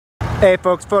Hey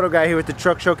folks, Photo Guy here with the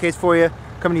truck showcase for you.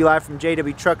 Coming to you live from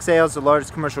JW Truck Sales, the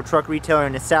largest commercial truck retailer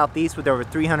in the Southeast with over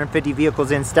 350 vehicles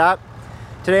in stock.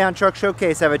 Today on Truck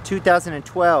Showcase I have a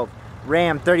 2012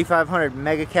 Ram 3500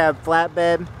 Mega Cab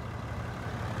Flatbed.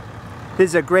 This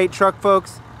is a great truck,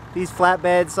 folks. These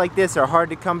flatbeds like this are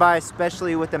hard to come by,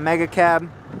 especially with the Mega Cab.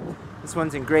 This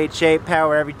one's in great shape,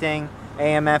 power everything,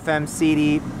 AM, FM,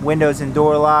 CD, windows and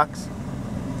door locks,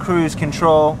 cruise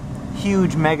control.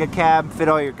 Huge Mega Cab, fit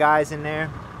all your guys in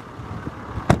there.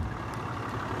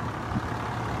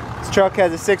 This truck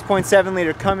has a 6.7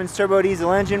 liter Cummins turbo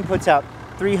diesel engine, puts out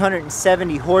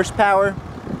 370 horsepower,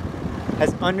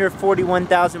 has under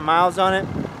 41,000 miles on it.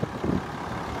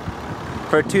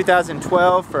 For a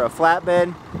 2012, for a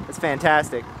flatbed, that's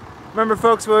fantastic. Remember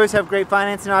folks, we always have great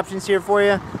financing options here for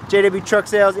you. JW Truck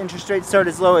Sales, interest rates start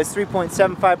as low as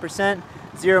 3.75%,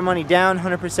 zero money down,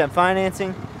 100%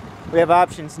 financing. We have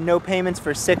options, no payments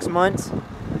for 6 months.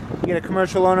 You get a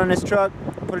commercial loan on this truck,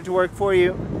 put it to work for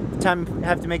you. By the time you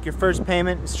have to make your first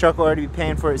payment, this truck will already be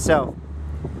paying for itself.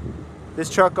 This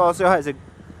truck also has a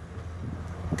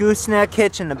gooseneck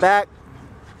hitch in the back.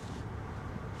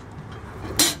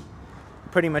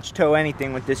 Pretty much tow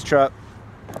anything with this truck.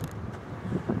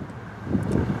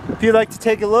 If you'd like to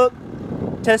take a look,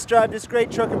 test drive this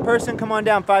great truck in person, come on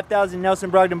down 5000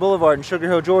 Nelson Brogdon Boulevard in Sugar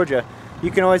Hill, Georgia. You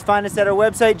can always find us at our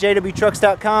website,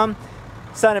 jwtrucks.com.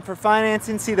 Sign up for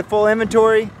financing, see the full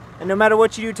inventory, and no matter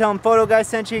what you do, tell them Photo Guy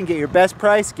sent you and get your best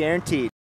price guaranteed.